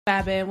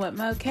Vibing with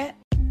Moket.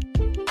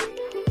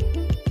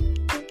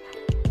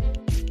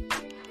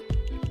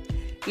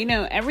 You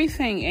know,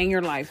 everything in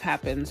your life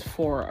happens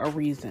for a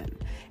reason.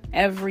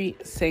 Every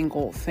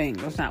single thing.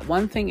 There's not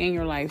one thing in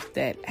your life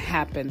that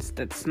happens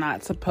that's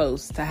not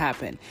supposed to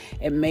happen.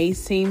 It may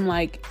seem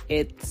like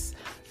it's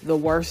the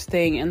worst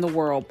thing in the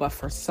world, but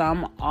for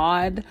some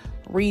odd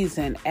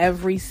reason,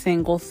 every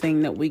single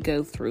thing that we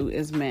go through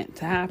is meant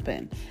to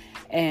happen.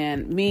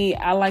 And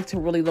I like to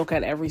really look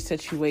at every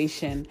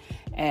situation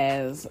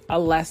as a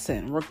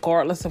lesson,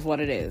 regardless of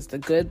what it is, the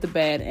good, the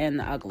bad, and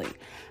the ugly.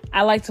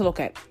 I like to look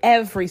at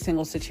every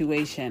single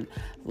situation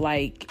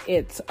like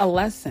it's a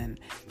lesson,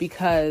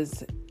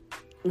 because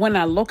when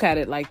I look at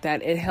it like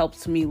that, it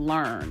helps me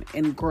learn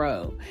and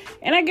grow,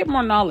 and I get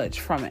more knowledge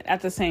from it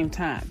at the same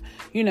time.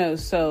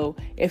 So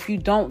if you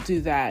don't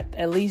do that,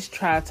 at least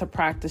try to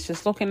practice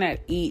just looking at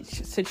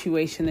each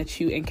situation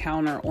that you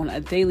encounter on a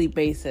daily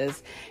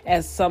basis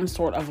as some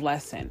sort of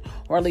lesson,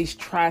 or at least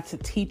try to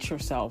teach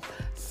yourself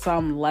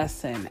some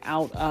lesson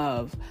out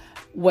of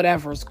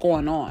whatever's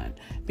going on,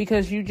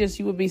 because you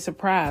would be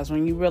surprised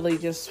when you really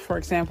just, for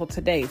example,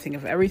 today, think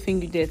of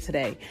everything you did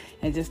today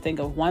and just think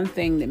of one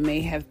thing that may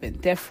have been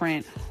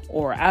different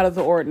or out of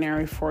the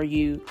ordinary for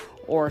you,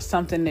 or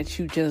something that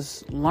you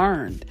just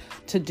learned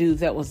to do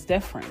that was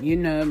different.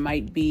 It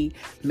might be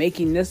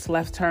making this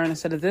left turn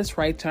instead of this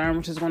right turn,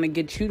 which is going to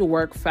get you to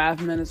work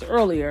 5 minutes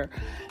earlier.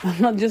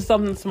 Just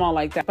something small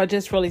like that. But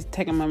just really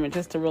take a moment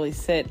just to really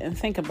sit and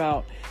think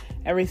about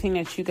everything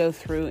that you go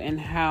through and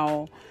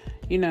how,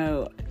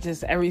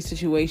 just every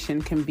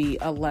situation can be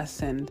a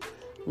lesson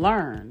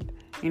learned.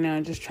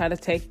 Just try to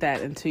take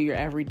that into your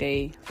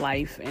everyday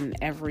life and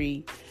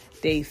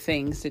everyday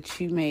things that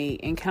you may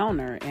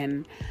encounter,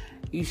 and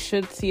you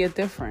should see a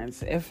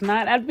difference. If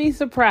not, I'd be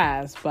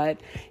surprised. But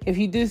if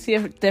you do see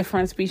a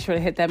difference, be sure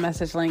to hit that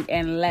message link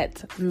and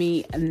let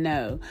me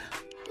know.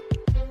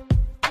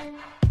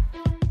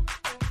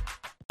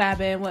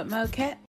 Vibing with Moket.